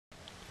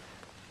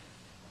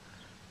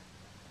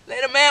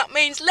Let them out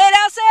means let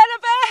us out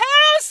of our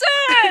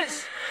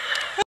houses!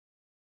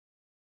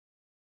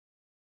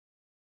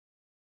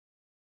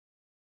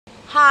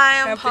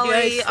 Hi, I'm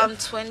Phallee. I'm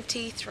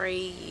 23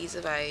 years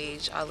of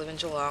age. I live in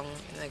Geelong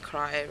in the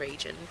Cryo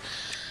region.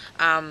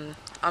 I'm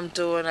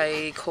doing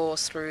a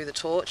course through The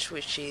Torch,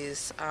 which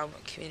is a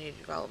community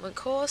development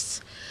course.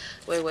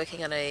 We're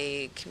working on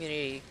a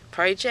community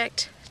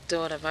project,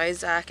 doing a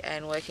Mosaic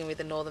and working with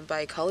the Northern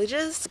Bay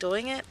colleges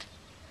doing it.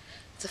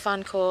 It's a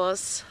fun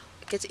course.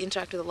 I get to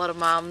interact with a lot of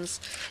mums,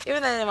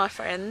 even though they're my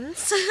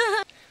friends.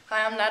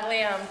 Hi, I'm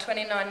Natalie. I'm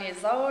 29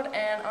 years old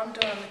and I'm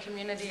doing the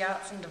Community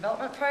Arts and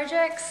Development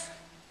projects.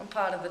 I'm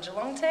part of the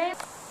Geelong team.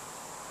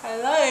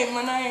 Hello,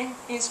 my name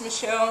is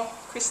Michele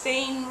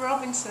Christine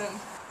Robinson.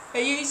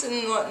 We're using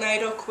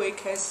NAIDOC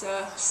Week as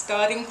a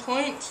starting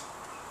point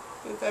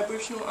with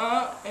Aboriginal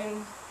art,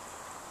 and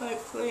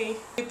hopefully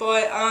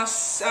by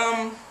us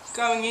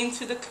going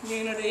into the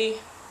community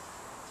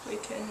we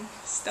can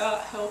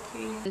start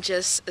helping.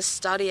 Just a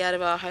study out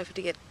of our hope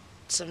to get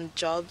some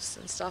jobs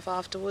and stuff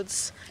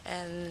afterwards,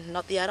 and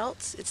not the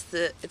adults.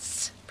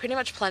 It's pretty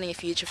much planning a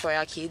future for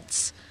our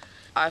kids.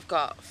 I've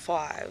got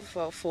 5,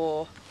 well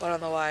 4, one on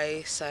the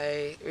way,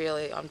 so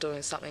really I'm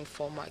doing something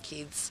for my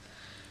kids.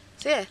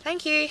 So yeah,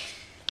 thank you.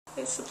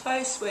 It's a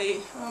place where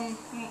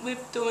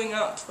with doing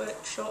art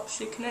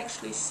workshops you can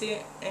actually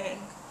sit and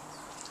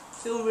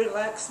feel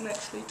relaxed and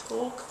actually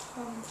talk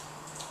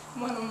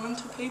one-on-one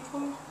to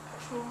people.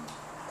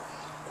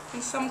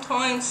 And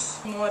sometimes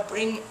you might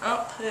bring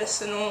up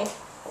personal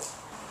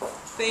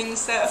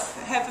things that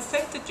have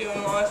affected you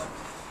in life,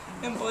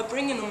 and by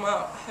bringing them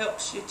up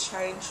helps you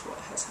change what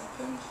has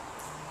happened.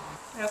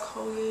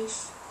 Alcohol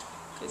use,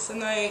 because I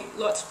know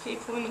lots of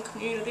people in the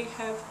community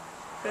have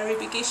very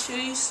big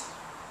issues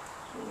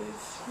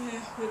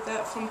with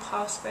that from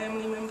past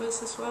family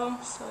members as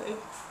well. So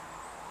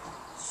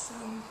it's,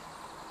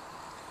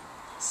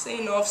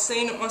 I've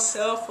seen it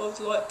myself. I'd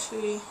like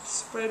to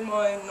spread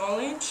my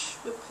knowledge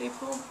with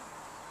people,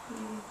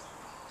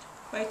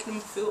 making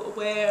them feel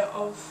aware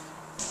of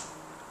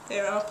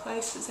there are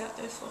places out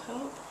there for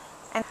help.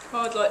 And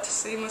I'd like to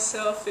see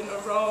myself in a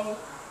role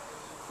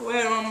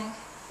where I'm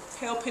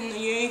helping the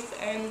youth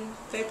and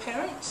their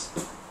parents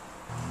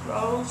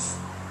roles,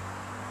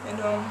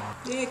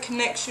 and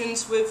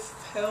connections with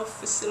health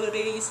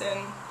facilities and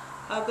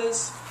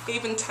others,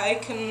 even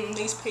taking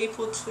these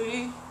people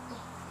to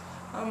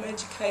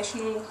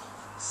educational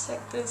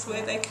sectors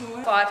where they can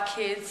work. 5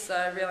 kids,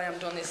 so really I'm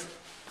doing this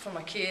for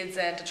my kids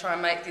and to try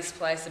and make this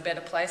place a better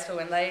place for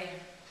when they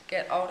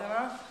get old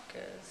enough,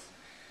 because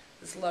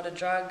there's a lot of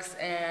drugs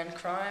and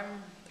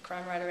crime. The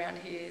crime rate around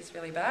here is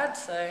really bad,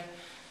 so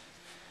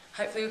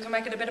hopefully we can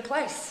make it a better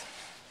place.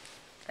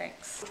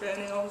 Thanks. The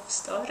journey I've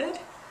started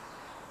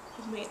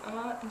with my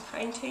art and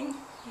painting,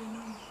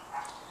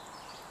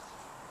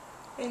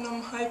 and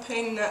I'm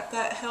hoping that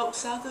that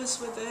helps others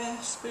with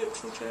their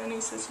spiritual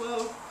journeys as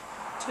well,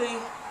 to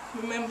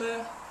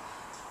remember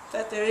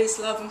that there is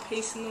love and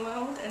peace in the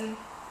world, and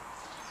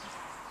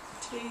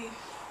to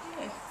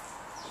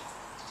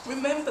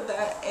remember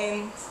that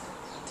and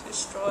to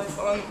strive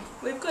on.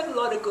 We've got a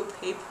lot of good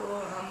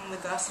people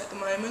with us at the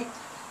moment,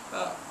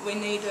 but we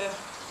need to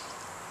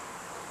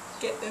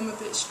get them a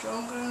bit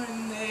stronger,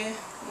 and they're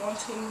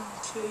wanting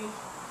to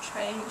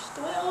change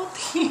the world.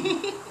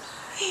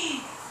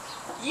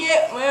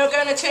 Yeah, we're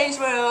going to change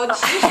the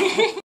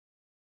world.